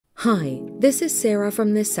Hi, this is Sarah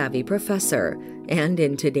from The Savvy Professor, and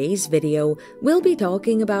in today's video, we'll be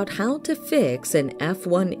talking about how to fix an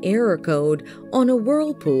F1 error code on a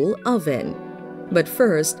Whirlpool oven. But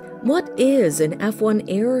first, what is an F1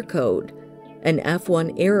 error code? An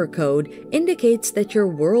F1 error code indicates that your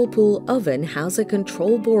Whirlpool oven has a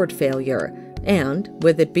control board failure, and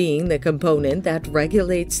with it being the component that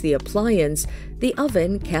regulates the appliance, the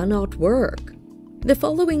oven cannot work. The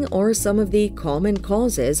following are some of the common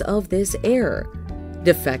causes of this error: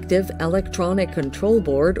 defective electronic control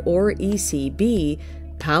board or ECB,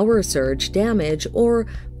 power surge damage, or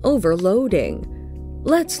overloading.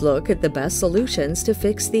 Let's look at the best solutions to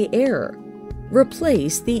fix the error.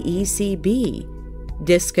 Replace the ECB.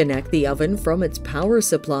 Disconnect the oven from its power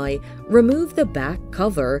supply, remove the back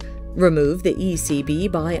cover, remove the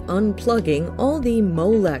ECB by unplugging all the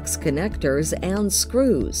Molex connectors and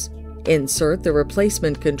screws. Insert the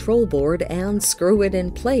replacement control board and screw it in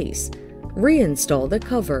place. Reinstall the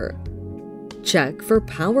cover. Check for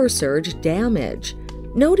power surge damage.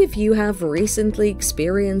 Note if you have recently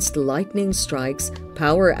experienced lightning strikes,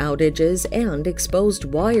 power outages, and exposed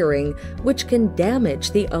wiring, which can damage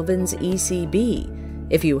the oven's ECB.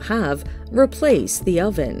 If you have, replace the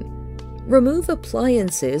oven. Remove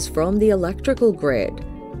appliances from the electrical grid.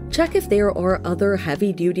 Check if there are other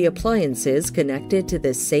heavy-duty appliances connected to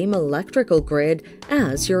the same electrical grid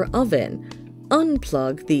as your oven.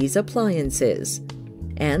 Unplug these appliances.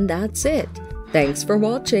 And that's it. Thanks for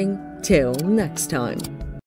watching. Till next time.